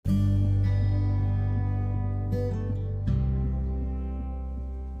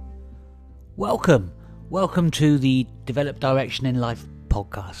Welcome to the Develop Direction in Life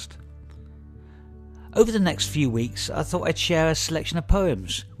podcast. Over the next few weeks, I thought I'd share a selection of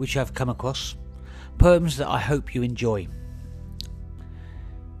poems which I've come across, poems that I hope you enjoy.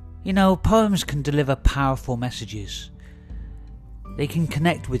 You know, poems can deliver powerful messages. They can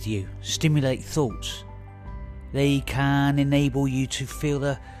connect with you, stimulate thoughts. They can enable you to feel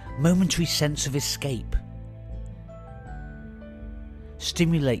a momentary sense of escape.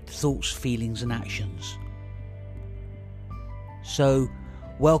 Stimulate thoughts, feelings and actions. So,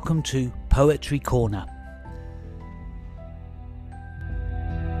 welcome to Poetry Corner.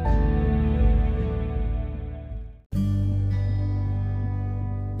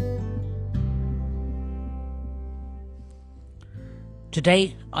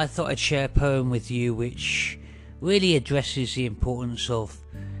 Today, I thought I'd share a poem with you which really addresses the importance of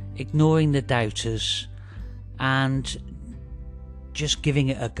ignoring the doubters and just giving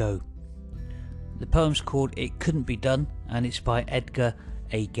it a go. The poem's called It Couldn't Be Done and it's by Edgar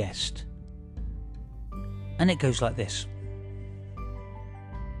A. Guest. And it goes like this.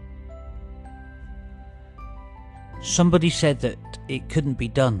 Somebody said that it couldn't be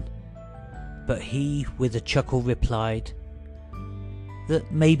done, but he with a chuckle replied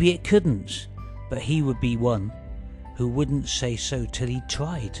that maybe it couldn't, but he would be one who wouldn't say so till he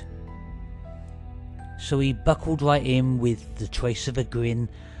tried. So he buckled right in with the trace of a grin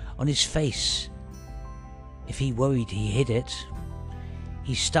on his face. If he worried he hid it.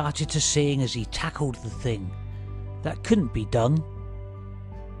 He started to sing as he tackled the thing that couldn't be done,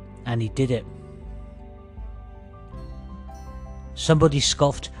 and he did it. Somebody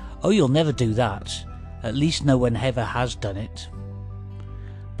scoffed, "Oh, you'll never do that. At least no one ever has done it."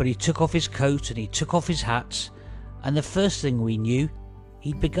 But he took off his coat and he took off his hat, and the first thing we knew,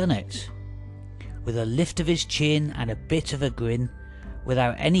 he'd begun it. With a lift of his chin and a bit of a grin,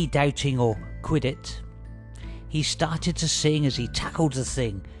 without any doubting or quit it, he started to sing as he tackled the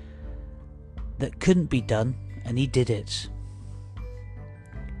thing that couldn't be done, and he did it.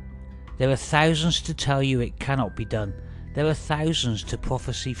 There are thousands to tell you it cannot be done. There are thousands to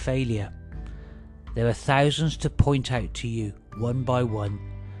prophesy failure. There are thousands to point out to you, one by one,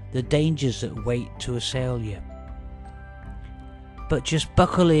 the dangers that wait to assail you. But just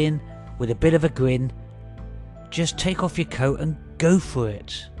buckle in with a bit of a grin. Just take off your coat and go for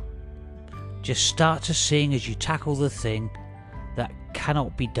it. Just start to sing as you tackle the thing that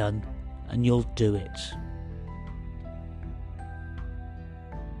cannot be done, and you'll do it.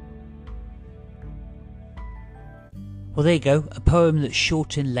 Well, there you go, a poem that's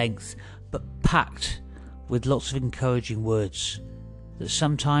short in length but packed with lots of encouraging words, that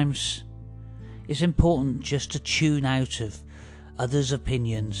sometimes it's important just to tune out of others'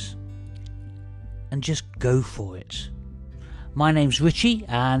 opinions and just go for it. My name's Richie,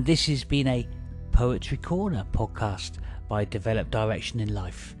 and this has been a Poetry Corner podcast by Develop Direction in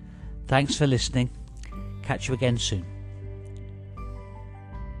Life. Thanks for listening. Catch you again soon.